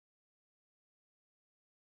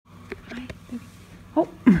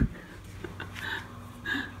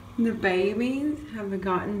The babies have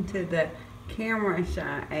gotten to the camera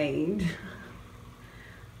shy age.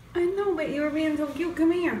 I know, but you were being so cute.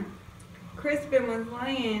 Come here. Crispen was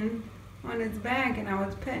laying on his back and I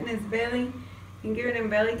was petting his belly and giving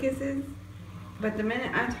him belly kisses. But the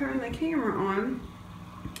minute I turned the camera on,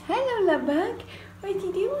 hello, love bug. What's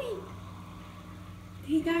he doing?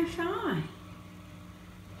 He got shy.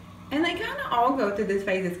 And they kind of all go through this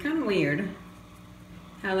phase. It's kind of weird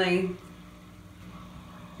how they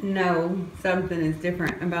know something is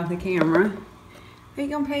different about the camera. Are you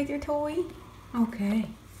gonna play with your toy? Okay.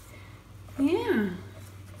 Yeah.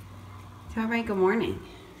 So, alright, good morning.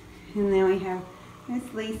 And then we have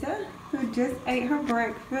Miss Lisa, who just ate her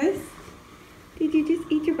breakfast. Did you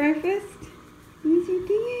just eat your breakfast? Yes, you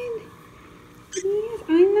did. Yes,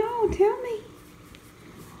 I know. Tell me.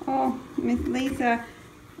 Oh, Miss Lisa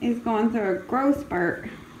is going through a growth spurt,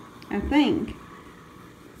 I think.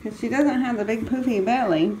 Because she doesn't have the big poofy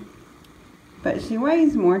belly. But she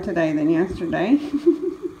weighs more today than yesterday.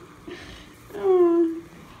 Oh.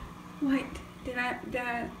 What? Did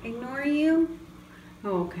I ignore you?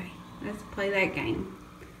 Oh, okay. Let's play that game.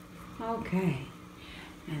 Okay.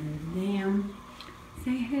 And then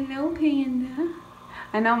say hello, Panda.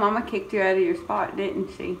 I know Mama kicked you out of your spot, didn't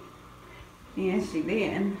she? Yes, she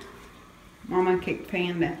did. Mama kicked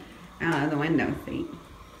Panda out of the window seat.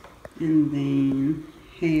 And then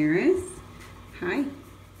Harris. Hi.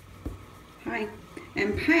 Hi.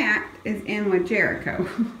 And Pat is in with Jericho,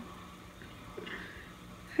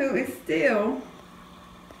 who is still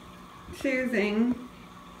choosing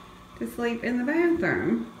to sleep in the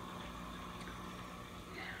bathroom.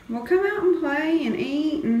 We'll come out and play and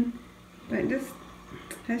eat, but just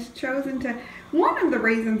has chosen to. One of the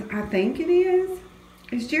reasons I think it is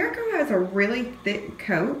Jericho has a really thick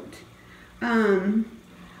coat.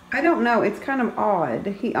 I don't know, it's kind of odd.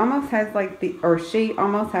 He almost has like she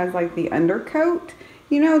almost has like the undercoat,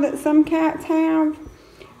 you know, that some cats have.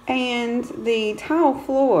 And the tile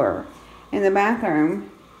floor in the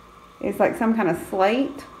bathroom is like some kind of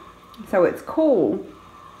slate, so it's cool.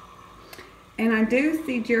 And I do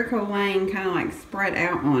see Jericho laying kind of like spread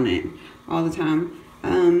out on it all the time.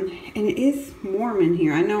 And it is warm in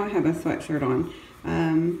here. I know I have a sweatshirt on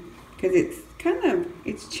because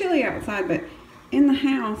it's chilly outside, but in the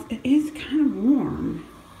house it is kind of warm.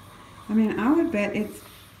 I mean, I would bet it's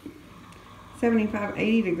 75,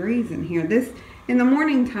 80 degrees in here. In the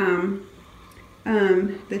morning time,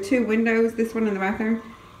 the two windows, this one in the bathroom,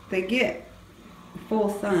 they get full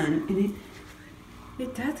sun, and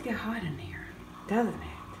it does get hot in here, doesn't it?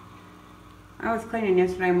 I was cleaning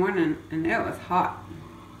yesterday morning and it was hot.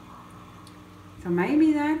 So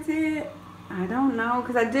maybe that's it. I don't know,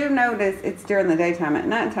 because I do notice it's during the daytime. At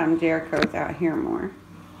nighttime, Jericho's out here more.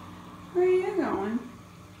 Where are you going?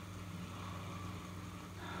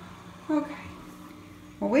 Okay.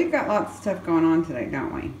 Well, we've got lots of stuff going on today,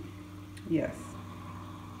 don't we? Yes.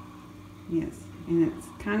 Yes. And it's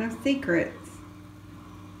kind of secrets.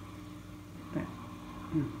 But,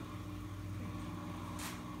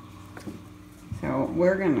 So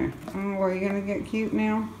we're gonna, are you gonna get cute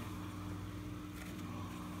now?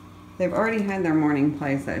 They've already had their morning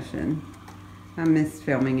play session. I missed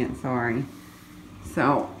filming it, sorry.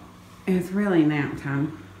 So it's really nap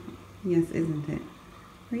time. Yes, isn't it?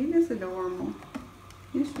 Are you just adorable?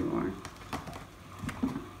 Yes, you are.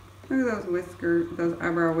 Look at those whiskers, those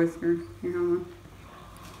eyebrow whiskers. Here, hold on.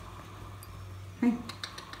 Hey,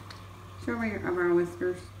 show me your eyebrow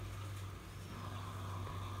whiskers.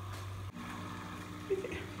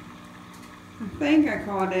 I think I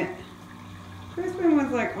caught it. Crispen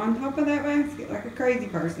was like on top of that basket like a crazy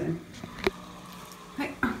person.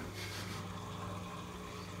 Hey.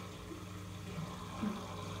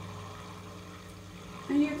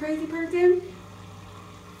 Are you a crazy person?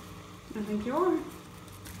 I think you are.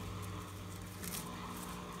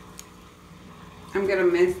 I'm gonna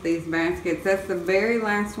miss these baskets. That's the very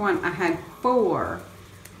last one. I had 4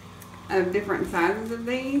 of different sizes of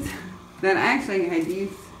these that I actually had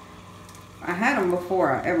used. I had them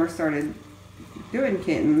before I ever started doing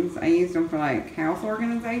kittens. I used them for like house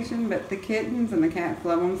organization, but the kittens and the cats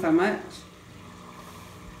love them so much.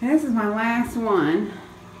 And this is my last one.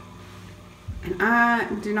 And I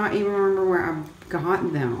do not even remember where I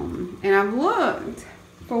got them. And I've looked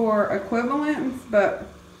for equivalents, but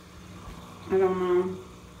I don't know.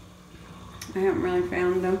 I haven't really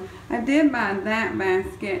found them. I did buy that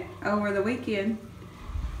basket over the weekend.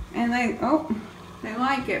 And they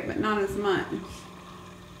like it, but not as much.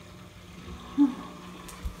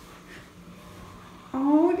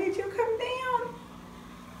 Oh, did you come down?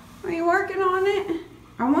 Are you working on it?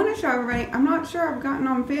 I want to show everybody. I'm not sure I've gotten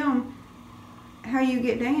on film how you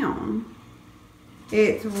get down.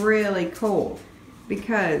 It's really cool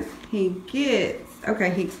because he gets, okay,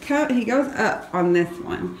 he goes up on this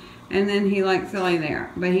one and then he likes to lay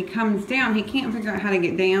there, but he comes down. He can't figure out how to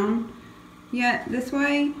get down yet this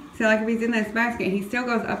way. So like if he's in this basket, he still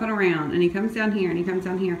goes up and around and he comes down here and he comes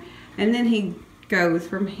down here. And then he goes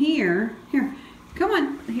from here, come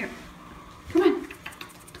on, here, come on,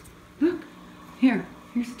 look, here's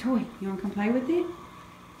a toy. You wanna come play with it?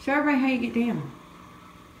 Show everybody how you get down.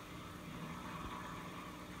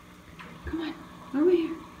 Come on, over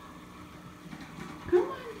here.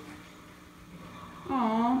 Come on.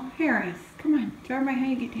 Aw, Harris, come on, show everybody how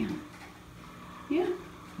you get down. Yeah.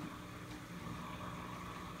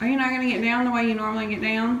 Are you not gonna get down the way you normally get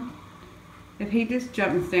down? If he just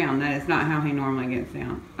jumps down, that is not how he normally gets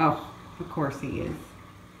down. Oh, of course he is.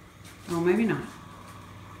 Oh, maybe not.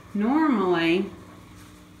 Normally,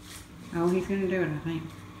 oh, he's gonna do it, I think.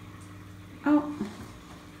 Oh,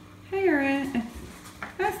 Harris,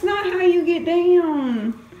 that's not how you get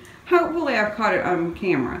down. Hopefully I've caught it on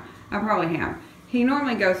camera. I probably have. He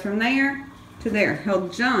normally goes from there to there. He'll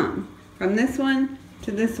jump from this one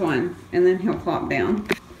to this one, and then he'll plop down.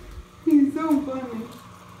 He's so funny.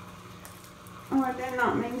 Oh, I did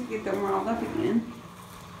not mean to get them rolled up again.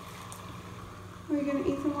 Are you gonna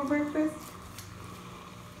eat some more breakfast?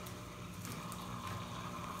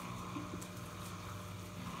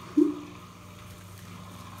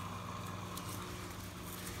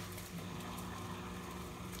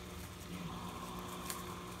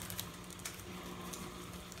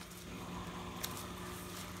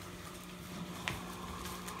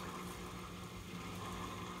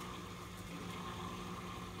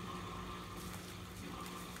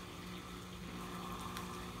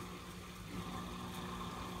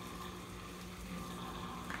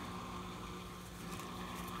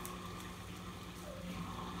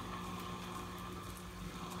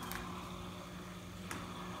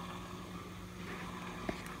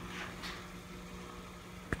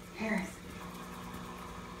 Harris.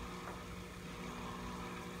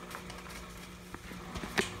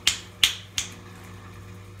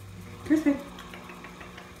 Crispen.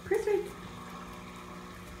 Crispen.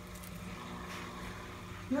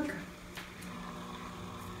 Look.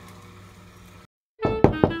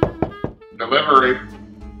 Delivery.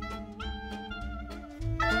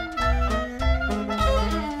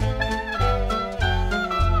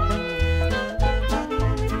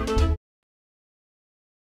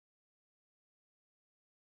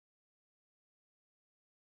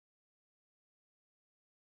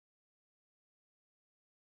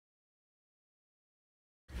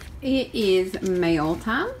 It is mail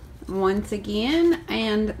time once again,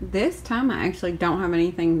 and this time I actually don't have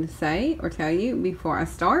anything to say or tell you before I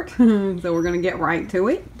start, so we're going to get right to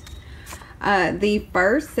it. The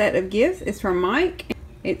first set of gifts is from Mike.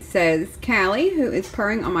 It says, Callie, who is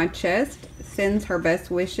purring on my chest, sends her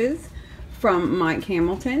best wishes from Mike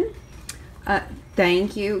Hamilton.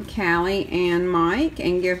 Thank you, Callie and Mike,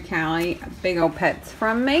 and give Callie big old pets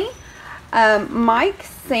from me. Mike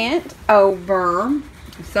sent over...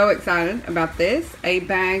 So excited about this, a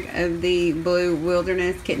bag of the Blue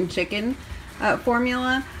Wilderness Kitten Chicken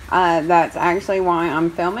formula. That's actually why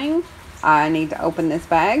I'm filming. I need to open this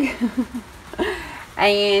bag.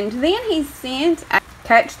 And then he sent a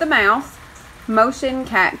Catch the Mouse motion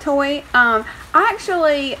cat toy.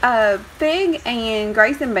 Actually, Fig and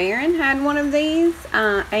Grace and Barron had one of these,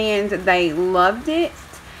 and they loved it.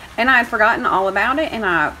 And I had forgotten all about it, and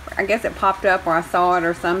I guess it popped up or I saw it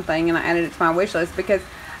or something, and I added it to my wish list because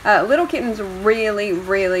little kittens really,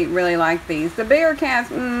 really, really like these. The bigger cats,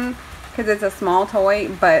 because it's a small toy,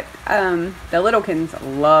 but the little kittens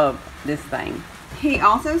love this thing. He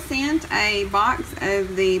also sent a box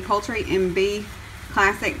of the Poultry and Beef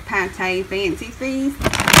Classic Pate Fancy Feast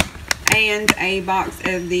and a box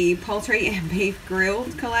of the Poultry and Beef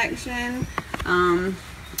Grilled collection.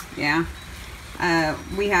 Yeah.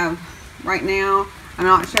 We have, right now, I'm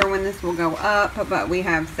not sure when this will go up, but we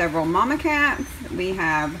have several mama cats. We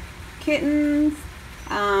have kittens.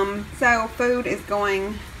 So food is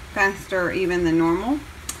going faster even than normal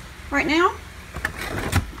right now.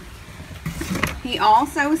 He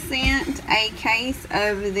also sent a case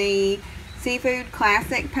of the Seafood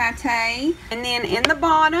Classic Pate. And then in the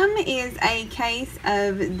bottom is a case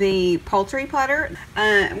of the poultry platter,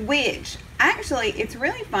 which actually it's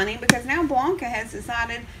really funny because now Blanca has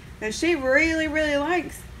decided that she really, really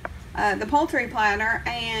likes the poultry platter.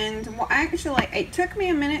 And well, actually it took me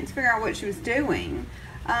a minute to figure out what she was doing.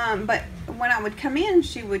 But when I would come in,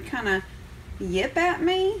 she would kind of yip at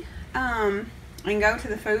me and go to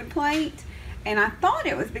the food plate. And I thought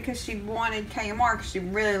it was because she wanted KMR, because she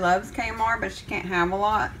really loves KMR, but she can't have a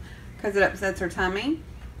lot because it upsets her tummy.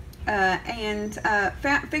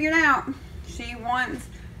 Figured out she wants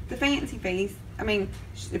the fancy feast. I mean,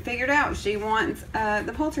 she figured out she wants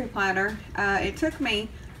the poultry platter. It took me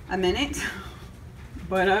a minute,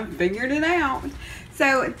 but I figured it out.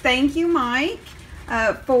 So thank you, Mike,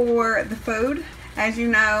 for the food. As you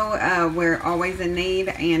know, we're always in need,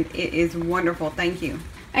 and it is wonderful. Thank you.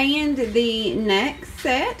 And the next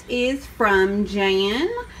set is from Jan,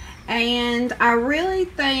 and I really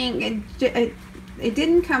think it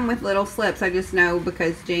didn't come with little slips. I just know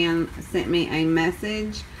because Jan sent me a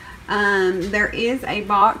message. There is a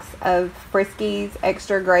box of Friskies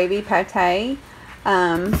extra gravy pate,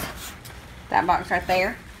 that box right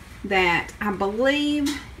there, that I believe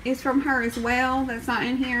is from her as well. That's not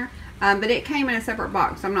in here, but it came in a separate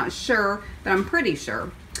box. I'm not sure, but I'm pretty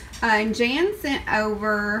sure. Jan sent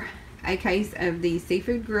over a case of the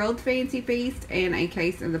seafood grilled fancy feast and a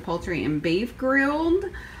case of the poultry and beef grilled,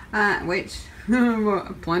 which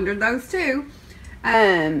plundered those too.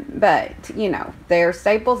 But you know, they're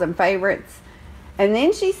staples and favorites. And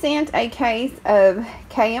then she sent a case of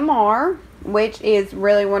KMR, which is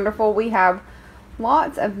really wonderful. We have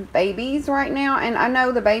lots of babies right now, and I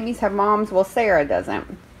know the babies have moms. Well, Sarah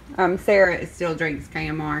doesn't. Sarah still drinks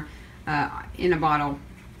KMR in a bottle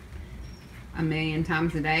a million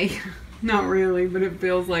times a day. Not really, but it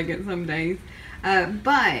feels like it some days.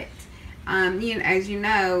 But you know, as you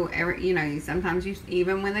know, sometimes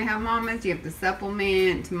even when they have mamas, you have to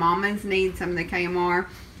supplement. Mamas need some of the KMR.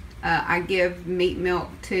 I give meat milk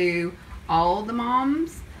to all the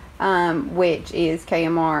moms, which is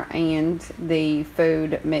KMR and the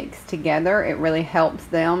food mixed together. It really helps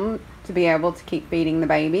them to be able to keep feeding the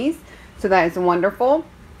babies. So that is wonderful.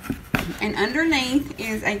 And underneath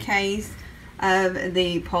is a case of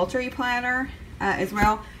the poultry platter as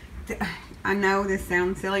well. I know this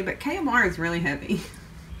sounds silly, but KMR is really heavy.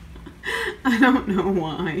 I don't know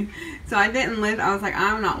why. So I didn't lift. I was like,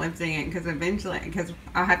 I'm not lifting it because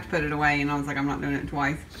I have to put it away, and I was like, I'm not doing it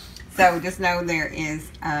twice. So just know there is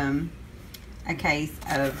a case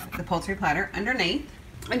of the poultry platter underneath.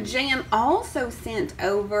 Jan also sent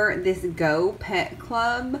over this Go Pet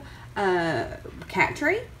Club cat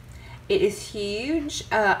tree. It is huge.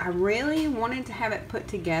 I really wanted to have it put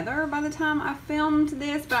together by the time I filmed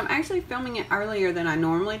this, but I'm actually filming it earlier than I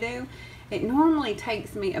normally do. It normally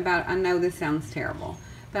takes me about, I know this sounds terrible,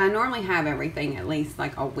 but I normally have everything at least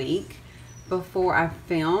like a week before I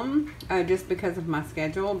film, just because of my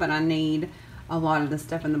schedule, but I need a lot of the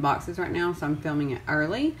stuff in the boxes right now, so I'm filming it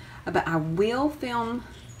early. But I will film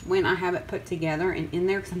when I have it put together and in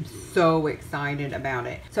there, because I'm so excited about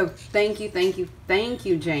it. So thank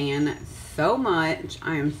you, Jan, so much.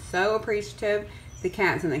 I am so appreciative. The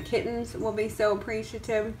cats and the kittens will be so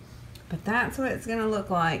appreciative. But that's what it's gonna look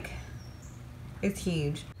like. It's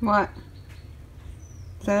huge. What?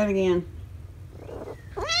 Say that again.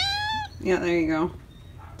 Yeah, there you go.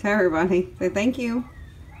 Tell everybody. Say thank you.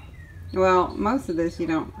 Well, most of this you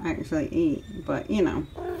don't actually eat, but you know.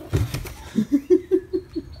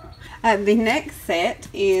 The next set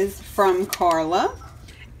is from Carla,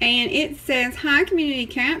 and it says, "Hi community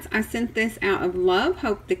cats, I sent this out of love.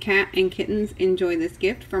 Hope the cat and kittens enjoy this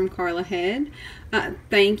gift from Carla Head."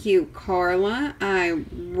 Thank you, Carla. I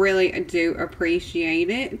really do appreciate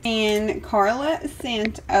it. And Carla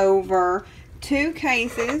sent over 2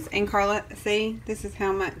 cases, and Carla, see, this is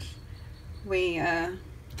how much we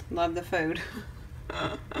love the food.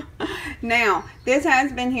 Now, this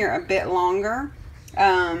has been here a bit longer.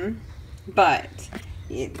 But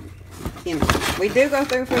you know, we do go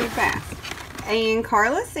through food fast. And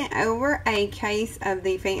Carla sent over a case of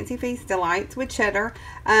the Fancy Feast Delights with cheddar.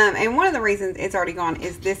 And one of the reasons it's already gone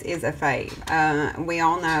is this is a fave. We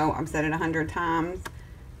all know, I've said it 100 times,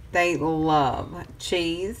 they love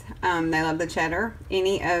cheese. They love the cheddar.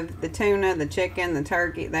 Any of the tuna, the chicken, the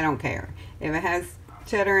turkey, they don't care. If it has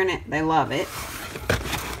cheddar in it, they love it.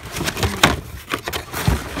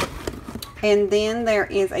 And then there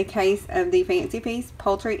is a case of the Fancy Feast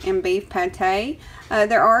poultry and beef pate.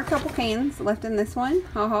 There are a couple cans left in this one.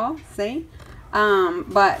 See?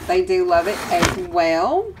 But they do love it as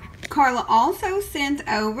well. Carla also sent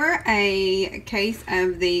over a case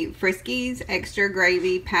of the Friskies extra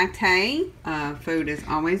gravy pate. Food is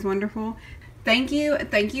always wonderful. Thank you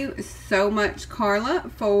so much, Carla,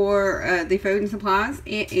 for the food and supplies.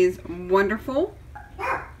 It is wonderful.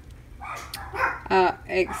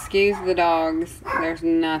 Excuse the dogs. There's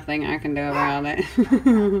nothing I can do about it.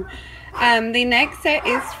 The next set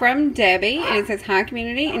is from Debbie. It says, "Hi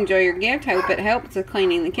community, enjoy your gift. Hope it helps with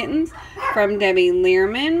cleaning the kittens." From Debbie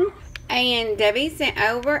Learman. And Debbie sent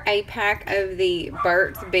over a pack of the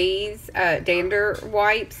Burt's Bees dander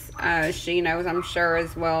wipes. She knows, I'm sure,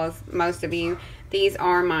 as well as most of you, these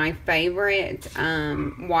are my favorite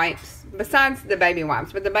wipes, besides the baby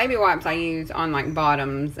wipes. But the baby wipes I use on like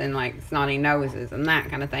bottoms and like snotty noses and that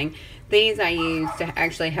kind of thing. These I use to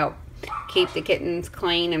actually help keep the kittens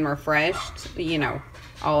clean and refreshed, you know,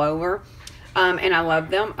 all over. And I love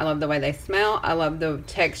them. I love the way they smell. I love the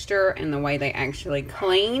texture and the way they actually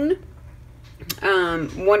clean.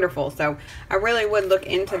 Wonderful. So I really would look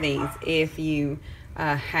into these if you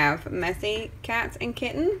have messy cats and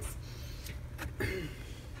kittens.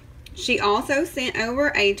 She also sent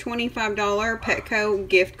over a $25 Petco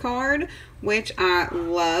gift card, which I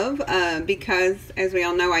love because, as we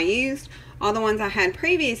all know, I used all the ones I had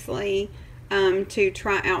previously to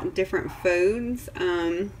try out different foods.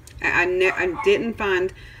 I didn't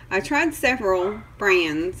find, I tried several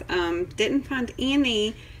brands, didn't find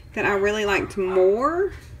any that I really liked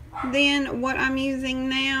more than what I'm using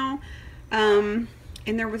now. And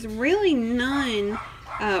there was really none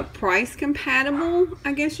price compatible,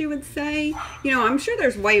 I guess you would say. You know, I'm sure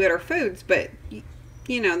there's way better foods, but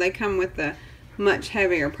you know, they come with a much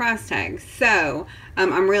heavier price tag. So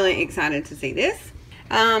I'm really excited to see this.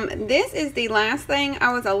 This is the last thing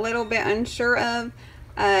I was a little bit unsure of.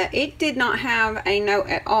 It did not have a note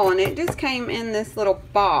at all, and it just came in this little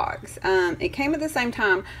box. It came at the same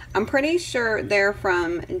time. I'm pretty sure they're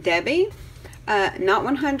from Debbie. Not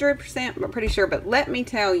 100%, but pretty sure. But let me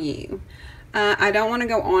tell you, I don't want to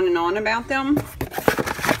go on and on about them.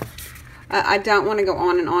 I don't want to go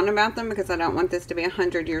on and on about them because I don't want this to be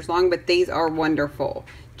 100 years long, but these are wonderful.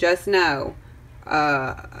 Just know,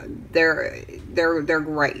 they're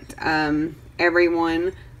great.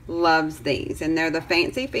 Everyone loves these, and they're the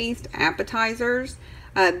Fancy Feast appetizers.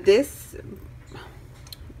 This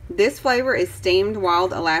flavor is steamed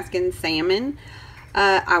wild Alaskan salmon.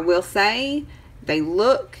 I will say they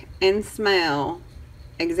look and smell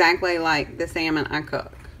exactly like the salmon I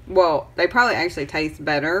cook. Well, they probably actually taste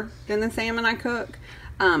better than the salmon I cook.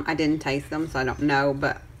 I didn't taste them, so I don't know,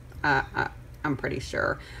 but I'm pretty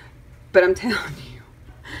sure. But I'm telling you,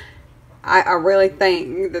 I really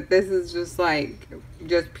think that this is just like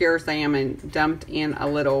just pure salmon dumped in a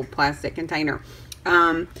little plastic container.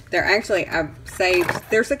 They're actually, I've saved,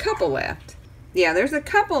 there's a couple left. Yeah, there's a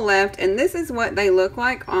couple left, and this is what they look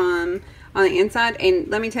like on the inside. And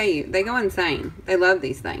let me tell you, they go insane. They love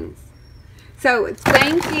these things. So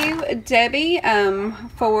thank you, Debbie,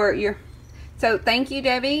 for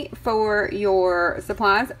your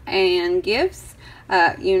supplies and gifts.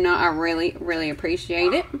 You know, I really, really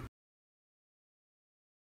appreciate it.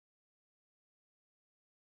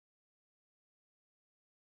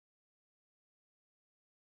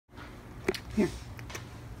 Here.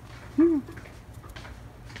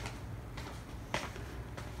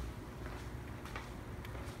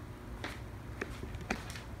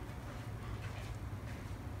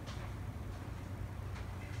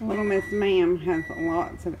 Little Miss Ma'am has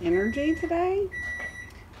lots of energy today,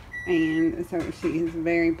 and so she is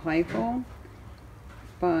very playful,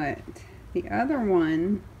 but the other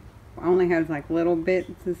one only has like little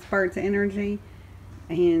bits of spurts of energy,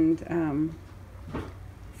 and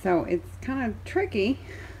so it's kind of tricky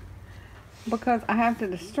because I have to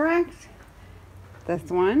distract this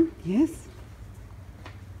one. Yes.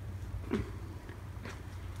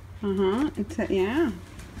 Yeah.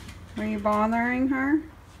 Were you bothering her?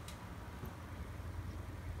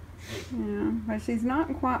 Yeah, but she's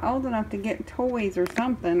not quite old enough to get toys or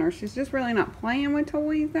something, or she's just really not playing with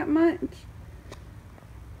toys that much.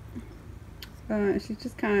 So she's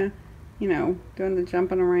just kind of, you know, doing the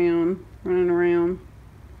jumping around, running around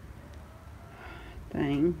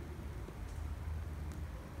thing.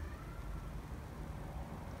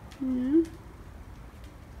 Yeah.